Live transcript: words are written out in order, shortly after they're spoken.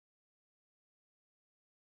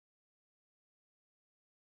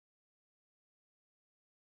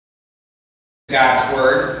God's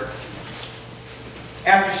Word.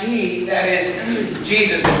 After he, that is,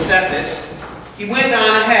 Jesus, had said this, he went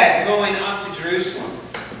on ahead, going up to Jerusalem.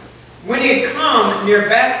 When he had come near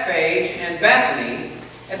Bethphage and Bethany,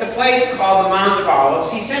 at the place called the Mount of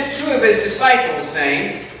Olives, he sent two of his disciples,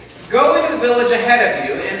 saying, "Go into the village ahead of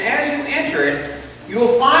you, and as you enter it, you will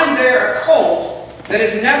find there a colt that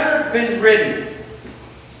has never been ridden.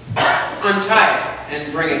 Untie it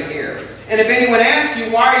and bring it here. And if anyone asks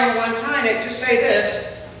you, why are you untying it, just say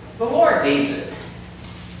this, the Lord needs it."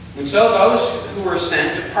 And so those who were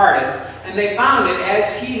sent departed, and they found it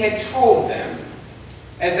as he had told them.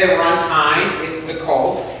 As they were untying the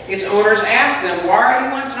colt, its owners asked them, "Why are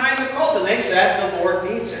you untying the colt?" And they said, "The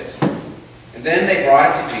Lord needs it." And then they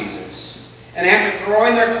brought it to Jesus. And after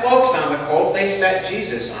throwing their cloaks on the colt, they set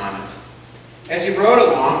Jesus on it. As he rode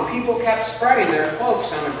along, people kept spreading their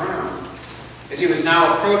cloaks on the ground. As he was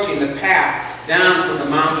now approaching the path down from the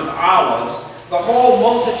Mount of Olives, the whole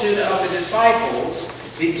multitude of the disciples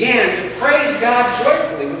began to praise God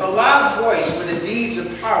joyfully with a loud voice for the deeds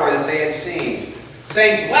of power that they had seen,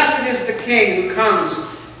 saying, "Blessed is the King who comes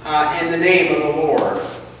in the name of the Lord.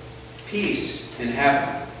 Peace in heaven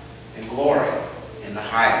and glory in the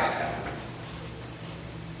highest heaven."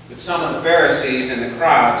 But some of the Pharisees in the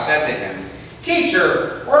crowd said to him,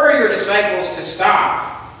 "Teacher, order your disciples to stop."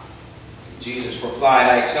 Jesus replied,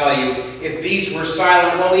 "I tell you, if these were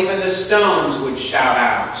silent, well, even the stones would shout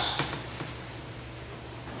out."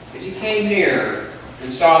 As he came near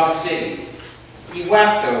and saw the city, he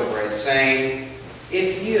wept over it, saying,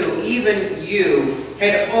 "If you, even you,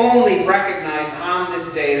 had only recognized on this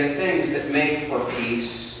day the things that make for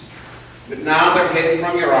peace. But now they're hidden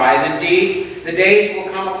from your eyes. Indeed, the days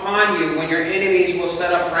will come upon you when your enemies will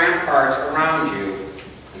set up ramparts around you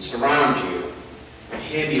and surround you, and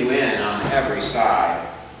hem you in on every side.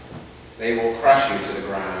 They will crush you to the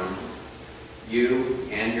ground, you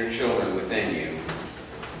and your children within you.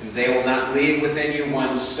 And they will not leave within you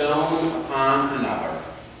one stone upon another,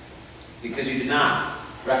 because you do not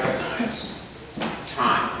recognize the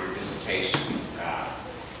time of your visitation from God."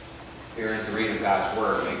 Here is the reading of God's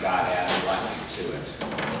Word. May God add a blessing to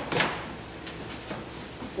it.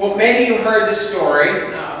 Well, maybe you heard the story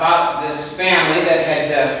about this family that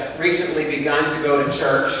had recently begun to go to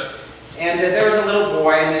church. And there was a little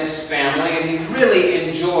boy in this family, and he really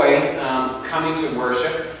enjoyed coming to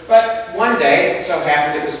worship. But one day, it so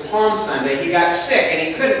happened it was Palm Sunday, he got sick and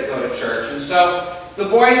he couldn't go to church. And so the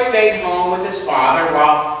boy stayed home with his father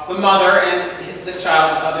while the mother and the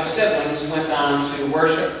child's other siblings went on to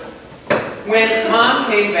worship. When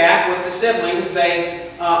Mom came back with the siblings, they,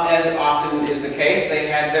 as often is the case, they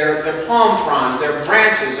had their palm fronds, their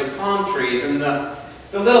branches of palm trees. And the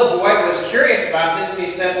little boy was curious about this, and he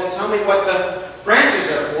said, "Well, tell me what the branches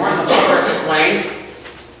are for." And the mother explained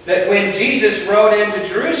that when Jesus rode into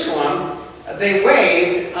Jerusalem, they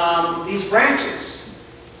waved these branches.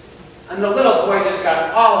 And the little boy just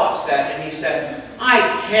got all upset, and he said, "I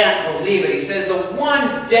can't believe it." He says, "The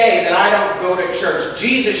one day that I don't go to church,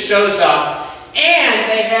 Jesus shows up,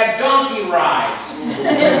 and they have donkey rides."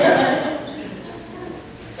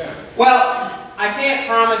 Well, I can't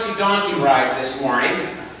promise you donkey rides this morning,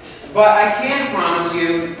 but I can promise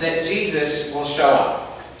you that Jesus will show up.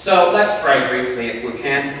 So let's pray briefly if we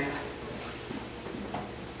can.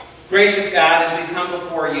 Gracious God, as we come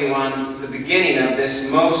before you on the beginning of this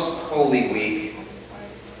most holy week,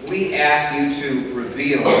 we ask you to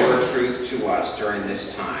reveal your truth to us during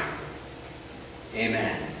this time.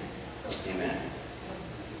 Amen. Amen.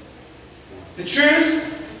 The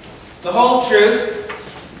truth, the whole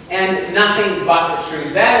truth, and nothing but the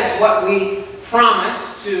truth. That is what we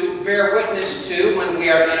promise to bear witness to when we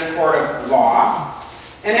are in a court of law.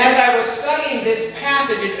 And as I was studying this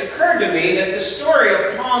passage, it occurred to me that the story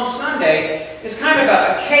of Palm Sunday is kind of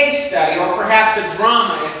a case study, or perhaps a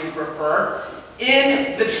drama, if you prefer,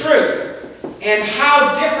 in the truth, and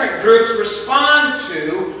how different groups respond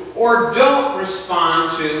to or don't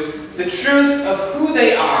respond to the truth of who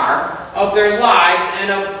they are, of their lives,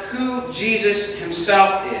 and of who Jesus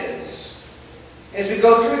himself is. As we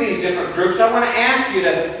go through these different groups, I want to ask you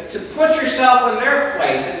to put yourself in their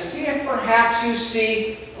place and see if perhaps you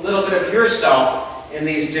see a little bit of yourself in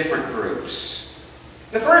these different groups.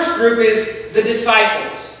 The first group is the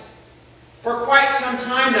disciples. For quite some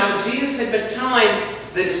time now, Jesus had been telling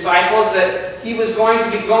the disciples that he was going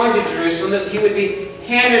to be going to Jerusalem, that he would be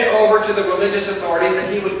handed over to the religious authorities, that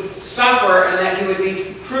he would suffer, and that he would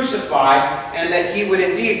be crucified, and that he would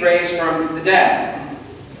indeed raise from the dead.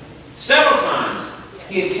 Several times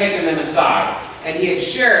he had taken them aside, and he had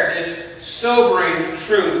shared this sobering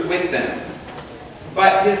truth with them.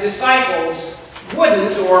 But his disciples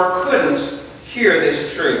wouldn't or couldn't hear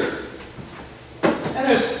this truth. And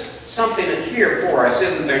there's something here for us,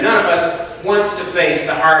 isn't there? None of us wants to face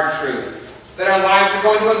the hard truth that our lives are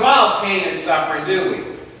going to involve pain and suffering, do we?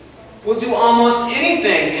 We'll do almost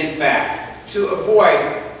anything, in fact, to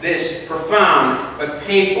avoid this profound but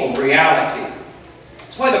painful reality.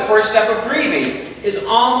 That's why the first step of grieving is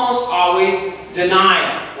almost always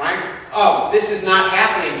denial, right? Oh, this is not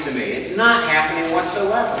happening to me. It's not happening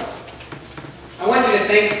whatsoever. I want you to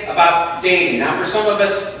think about dating. Now, for some of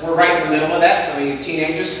us, we're right in the middle of that, some of you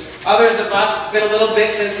teenagers. Others of us, it's been a little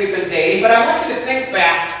bit since we've been dating, but I want you to think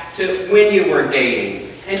back to when you were dating.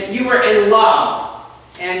 And you were in love,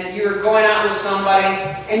 and you were going out with somebody,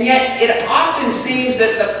 and yet it often seems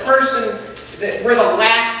that that we're the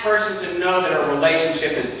last person to know that a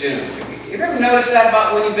relationship is doomed. You ever noticed that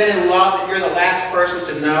about when you've been in love, that you're the last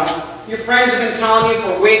person to know? Your friends have been telling you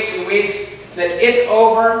for weeks and weeks that it's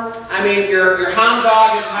over. I mean, your hound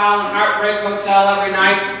dog is howling Heartbreak Hotel every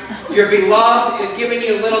night. Your beloved is giving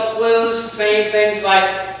you little clues, saying things like,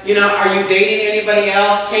 you know, are you dating anybody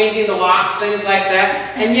else? Changing the locks, things like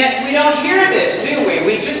that. And yet we don't hear this, do we?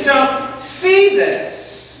 We just don't see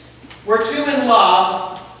this. We're too in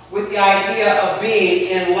love with the idea of being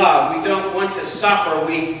in love. We don't want to suffer.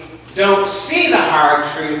 We don't see the hard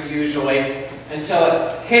truth usually until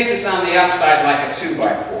it hits us on the upside like a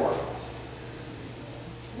 2x4.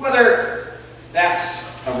 Whether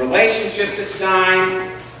that's a relationship that's dying,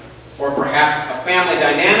 or perhaps a family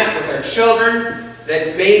dynamic with our children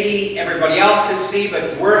that maybe everybody else can see,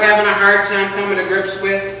 but we're having a hard time coming to grips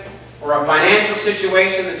with, or a financial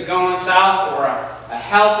situation that's going south, or a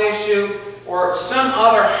health issue, or some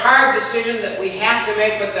other hard decision that we have to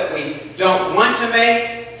make but that we don't want to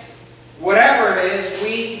make. Whatever it is,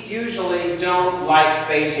 we usually don't like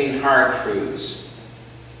facing hard truths.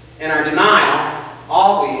 And our denial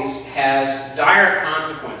always has dire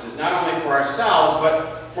consequences, not only for ourselves,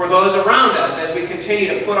 but for those around us as we continue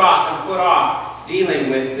to put off dealing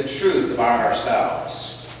with the truth about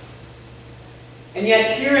ourselves. And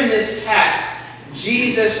yet here in this text,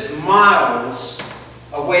 Jesus models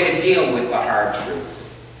a way to deal with the hard truth.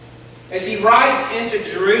 As he rides into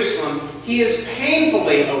Jerusalem, he is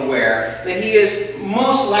painfully aware that he is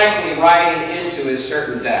most likely riding into his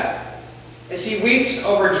certain death. As he weeps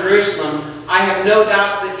over Jerusalem, I have no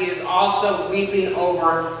doubts that he is also weeping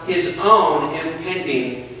over his own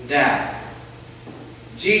impending death.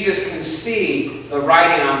 Jesus can see the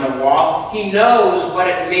writing on the wall. He knows what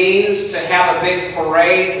it means to have a big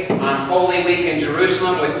parade on Holy Week in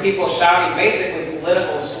Jerusalem with people shouting basically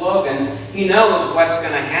political slogans. He knows what's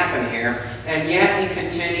going to happen here, and yet he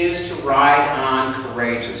continues to ride on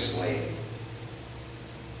courageously.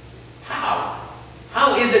 How?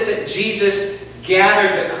 How is it that Jesus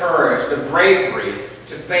gathered the courage, the bravery,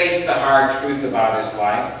 to face the hard truth about his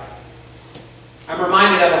life? I'm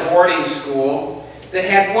reminded of a boarding school that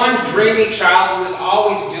had one dreamy child who was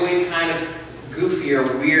always doing kind of goofy or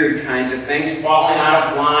weird kinds of things, falling out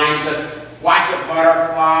of line to watch a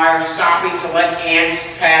butterfly, or stopping to let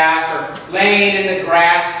ants pass, or laying in the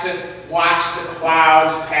grass to watch the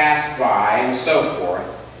clouds pass by, and so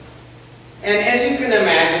forth. And as you can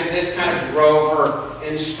imagine, this kind of drove her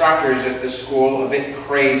instructors at the school a bit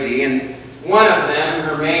crazy, and one of them,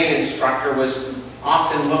 her main instructor, was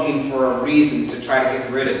often looking for a reason to try to get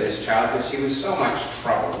rid of this child because he was so much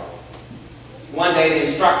trouble. One day the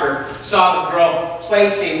instructor saw the girl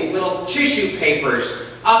placing little tissue papers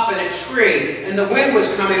up in a tree, and the wind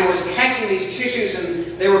was coming and was catching these tissues,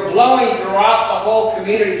 and they were blowing throughout the whole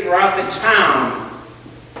community, throughout the town.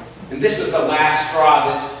 And this was the last straw.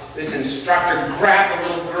 This instructor grabbed the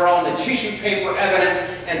little girl and the tissue paper evidence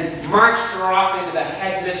and marched her off into the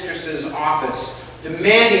headmistress's office,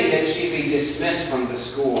 demanding that she be dismissed from the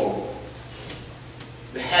school.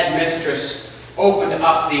 The headmistress opened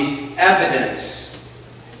up the evidence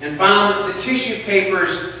and found that the tissue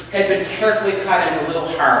papers had been carefully cut into little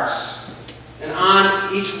hearts, and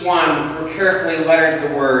on each one were carefully lettered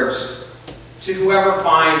the words, "To whoever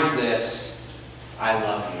finds this, I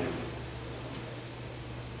love you."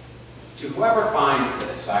 To whoever finds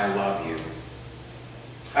this, I love you.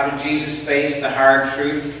 How did Jesus face the hard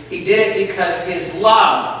truth? He did it because his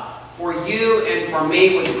love for you and for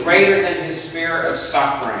me was greater than his fear of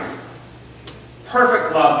suffering.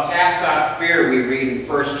 Perfect love casts out fear, we read in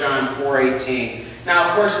 1 John 4:18. Now,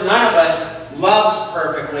 of course, none of us loves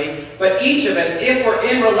perfectly, but each of us, if we're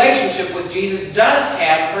in relationship with Jesus, does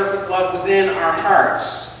have perfect love within our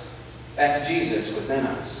hearts. That's Jesus within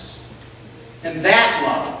us. And that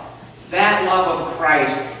love of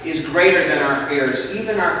Christ is greater than our fears,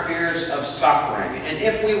 even our fears of suffering. And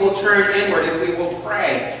if we will turn inward, if we will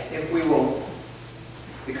pray, if we will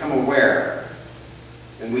become aware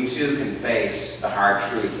then we too can face the hard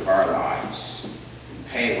truth of our lives and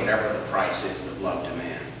pay whatever the price is that love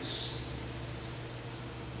demands.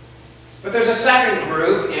 But there's a second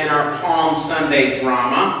group in our Palm Sunday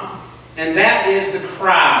drama, and that is the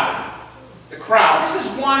crowd. The crowd. This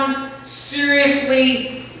is one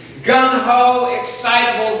seriously gung-ho,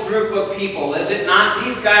 excitable group of people, is it not?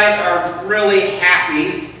 These guys are really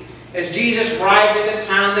happy. As Jesus rides into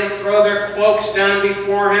town, they throw their cloaks down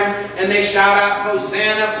before him, and they shout out,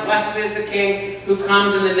 "Hosanna, blessed is the King who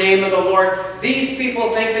comes in the name of the Lord." These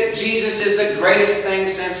people think that Jesus is the greatest thing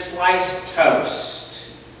since sliced toast.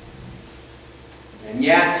 And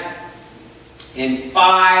yet, in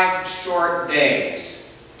 5 short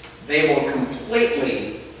days, they will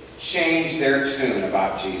completely change their tune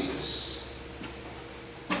about Jesus.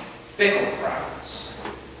 Fickle crowds.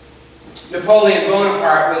 Napoleon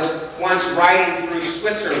Bonaparte was once riding through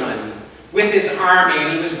Switzerland with his army,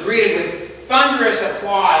 and he was greeted with thunderous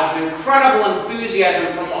applause and incredible enthusiasm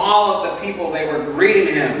from all of the people. They were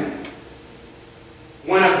greeting him.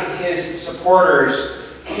 One of his supporters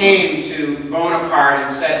came to Bonaparte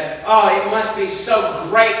and said, "Oh, it must be so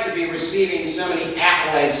great to be receiving so many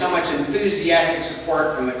accolades, so much enthusiastic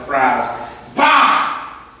support from the crowds." "Bah!"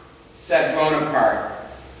 said Bonaparte.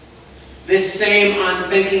 "This same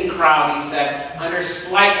unthinking crowd," he said, "under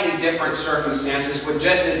slightly different circumstances, would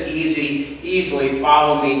just as easily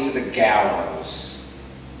follow me to the gallows."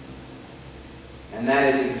 And that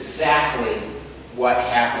is exactly what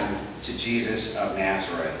happened to Jesus of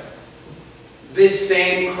Nazareth. This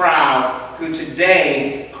same crowd who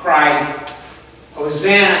today cried,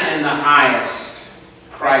 "Hosanna in the highest,"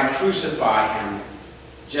 cried, "Crucify him,"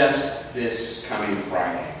 just this coming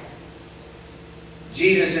Friday.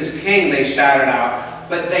 Jesus is king, they shouted out,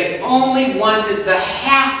 but they only wanted the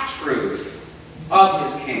half-truth of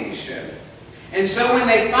his kingship. And so when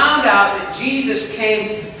they found out that Jesus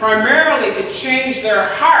came primarily to change their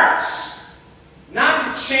hearts, not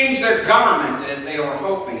to change their government as they were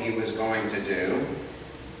hoping he was going to do,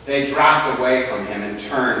 they dropped away from him and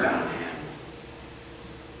turned on him.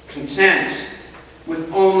 Content with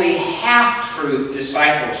only half-truth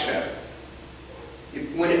discipleship,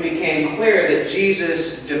 when it became clear that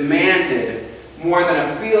Jesus demanded more than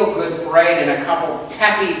a feel-good parade and a couple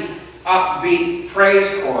peppy, upbeat praise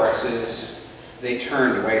choruses, they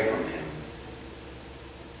turned away from him.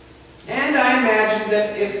 And I imagine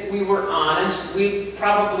that if we were honest, we'd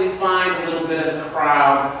probably find a little bit of the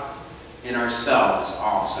crowd in ourselves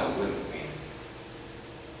also, wouldn't we?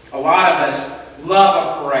 A lot of us love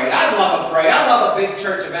a parade. I love a parade. I love a big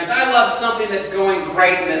church event. I love something that's going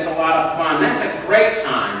great and it's a lot of fun. That's a great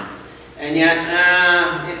time. And yet,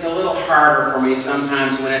 it's a little harder for me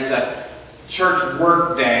sometimes when it's a church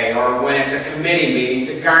work day or when it's a committee meeting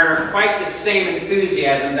to garner quite the same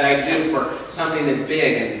enthusiasm that I do for something that's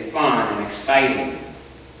big and fun and exciting.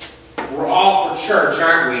 We're all for church,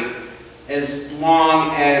 aren't we? As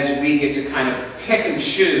long as we get to kind of pick and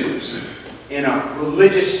choose in a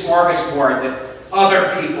religious smorgasbord that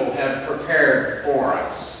other people have prepared for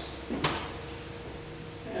us.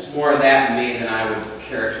 There's more of that in me than I would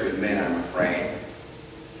care to admit, I'm afraid.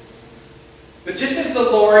 But just as the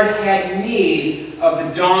Lord had need of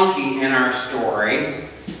the donkey in our story,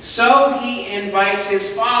 so he invites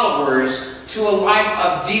his followers to a life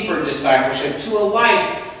of deeper discipleship, to a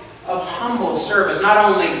life of humble service, not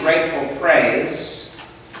only grateful praise.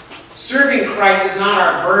 Serving Christ is not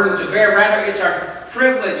our burden to bear, rather it's our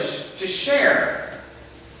privilege to share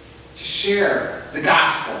the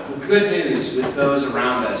gospel, the good news with those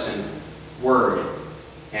around us in word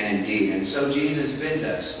and in deed. And so Jesus bids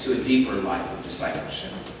us to a deeper life of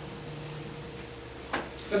discipleship.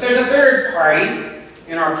 But there's a third party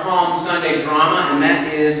in our Palm Sunday drama, and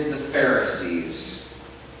that is the Pharisees.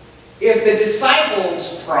 If the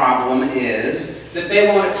disciples' problem is that they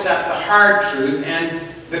won't accept the hard truth, and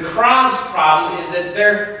the crowd's problem is that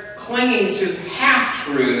they're clinging to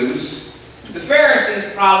half-truths, the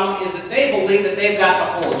Pharisees' problem is that they believe that they've got the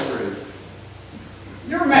whole truth.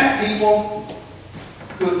 You ever met people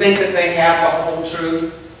who think that they have the whole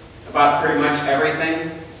truth about pretty much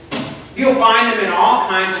everything? You'll find them in all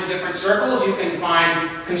kinds of different circles. You can find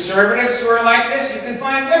conservatives who are like this. You can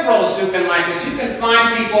find liberals who can like this. You can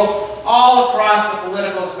find people all across the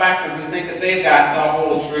political spectrum who think that they've got the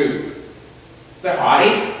whole truth. They're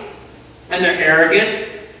haughty, and they're arrogant,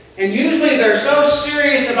 and usually they're so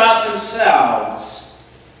serious about themselves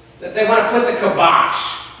that they want to put the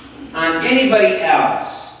kibosh on anybody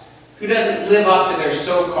else who doesn't live up to their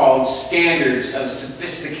so-called standards of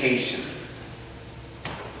sophistication.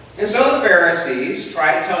 And so the Pharisees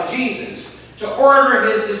try to tell Jesus to order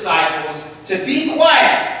his disciples to be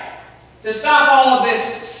quiet to stop all of this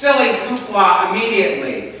silly hoopla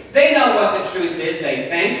immediately. They know what the truth is, they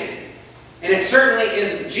think. And it certainly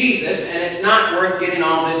isn't Jesus, and it's not worth getting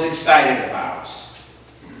all this excited about.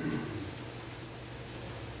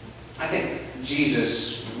 I think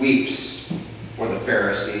Jesus weeps for the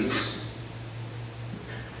Pharisees,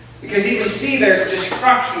 because he can see there's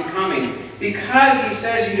destruction coming, because he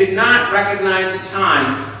says you did not recognize the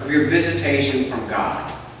time of your visitation from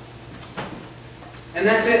God. And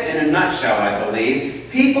that's it in a nutshell, I believe.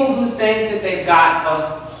 People who think that they've got the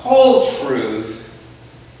whole truth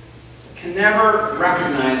can never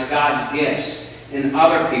recognize God's gifts in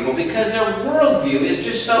other people, because their worldview is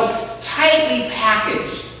just so tightly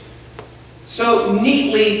packaged, so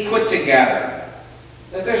neatly put together,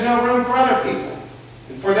 that there's no room for other people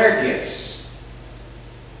and for their gifts.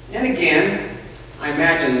 And again, I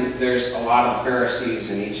imagine there's a lot of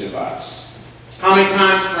Pharisees in each of us. How many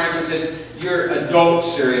times, for instance, is your adult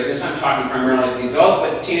seriousness, I'm talking primarily to the adults,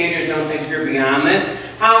 but teenagers don't think you're beyond this.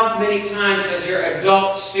 How many times has your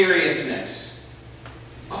adult seriousness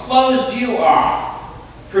closed you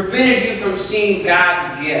off, prevented you from seeing God's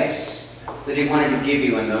gifts that he wanted to give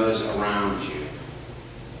you and those around you?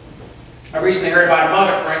 I recently heard about a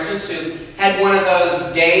mother, for instance, who had one of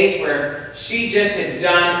those days where she just had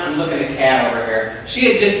done, I'm looking at Kat over here, she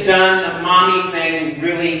had just done the mommy thing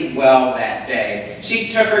really well that day. She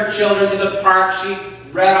took her children to the park, she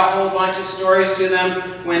read a whole bunch of stories to them.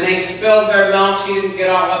 When they spilled their milk, she didn't get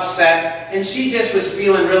all upset, and she just was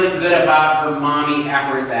feeling really good about her mommy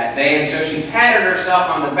effort that day, and so she patted herself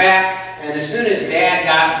on the back. And as soon as Dad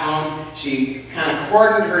got home, she kind of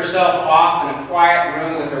cordoned herself off in a quiet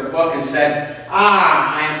room with her book and said,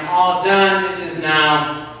 I am all done. This is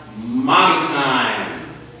now mommy time.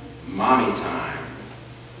 Mommy time.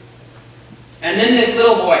 And then this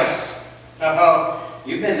little voice,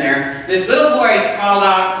 you've been there, this little voice called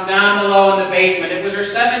out from down below in the basement. It was her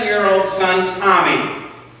 7-year-old son, Tommy.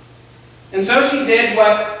 And so she did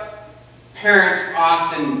what parents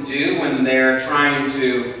often do when they're trying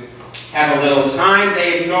to have a little time.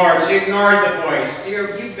 She ignored the voice.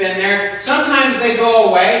 You've been there. Sometimes they go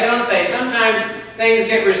away, don't they? Sometimes things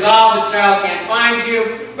get resolved, the child can't find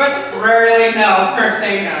you, but rarely no, or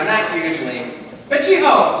say no, not usually. But she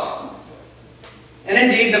hoped. And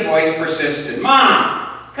indeed the voice persisted. Mom,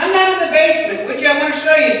 come down to the basement, would you? I want to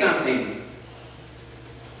show you something.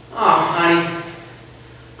 Oh, honey,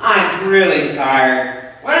 I'm really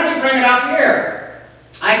tired. Why don't you bring it up here?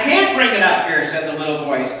 I can't bring it up here, said the little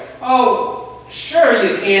voice. Oh, sure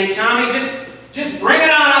you can, Tommy. Just bring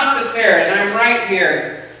it on up the stairs. I'm right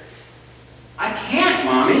here. I can't,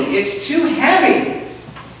 Mommy. It's too heavy.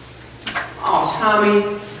 Oh,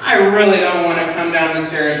 Tommy, I really don't want to come down the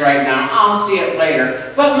stairs right now. I'll see it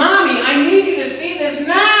later. But, Mommy, I need you to see this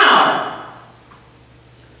now.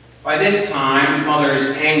 By this time, Mother's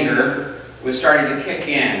anger was starting to kick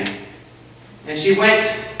in. And she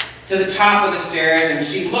went to the top of the stairs and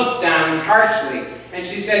she looked down harshly. And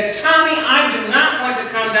she said, Tommy, I do not want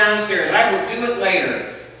to come downstairs. I will do it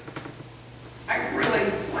later. I really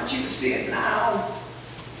want you to see it now.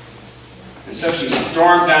 And so she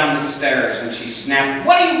stormed down the stairs and she snapped,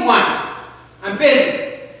 what do you want? I'm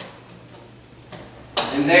busy.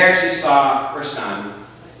 And there she saw her son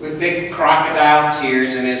with big crocodile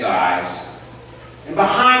tears in his eyes. And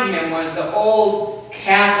behind him was the old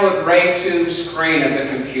cathode ray tube screen of the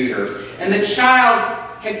computer. And the child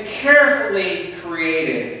had carefully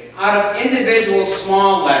created, out of individual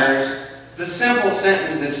small letters, the simple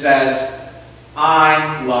sentence that says,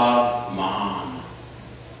 I love Mom.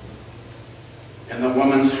 And the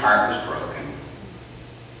woman's heart was broken.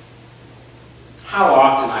 How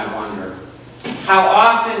often, I wonder, how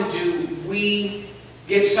often do we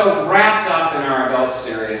get so wrapped up in our adult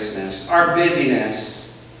seriousness, our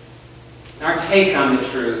busyness, our take on the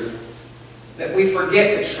truth, that we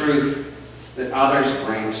forget the truth that others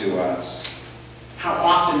bring to us? How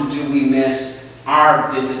often do we miss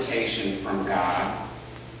our visitation from God?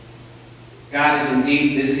 God is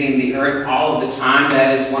indeed visiting the earth all of the time.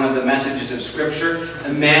 That is one of the messages of Scripture.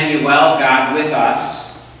 Emmanuel, God with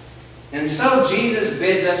us. And so Jesus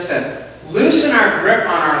bids us to loosen our grip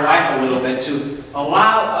on our life a little bit, to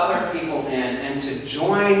allow other people in, and to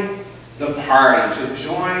join the party, to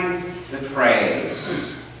join the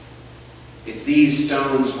praise. If these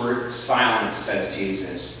stones were silent, says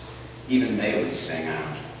Jesus, even they would sing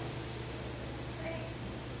out.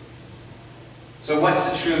 So what's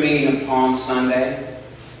the true meaning of Palm Sunday?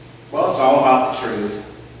 Well, it's all about the truth.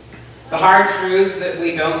 The hard truths that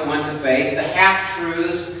we don't want to face, the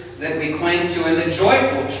half-truths that we cling to, and the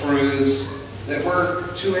joyful truths that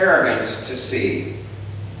we're too arrogant to see.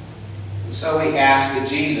 So we ask that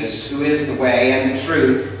Jesus, who is the way and the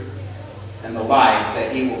truth and the life,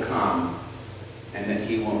 that he will come and that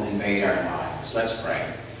he will invade our lives. Let's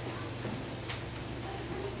pray.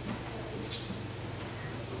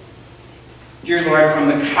 Dear Lord, from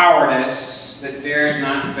the cowardice that dares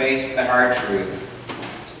not face the hard truth,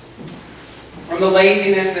 from the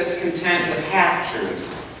laziness that's content with half-truth,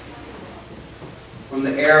 from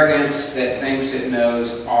the arrogance that thinks it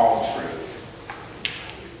knows all truth,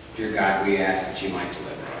 dear God, we ask that you might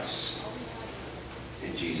deliver us.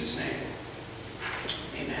 In Jesus' name,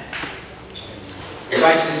 amen. I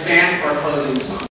invite you to stand for our closing song.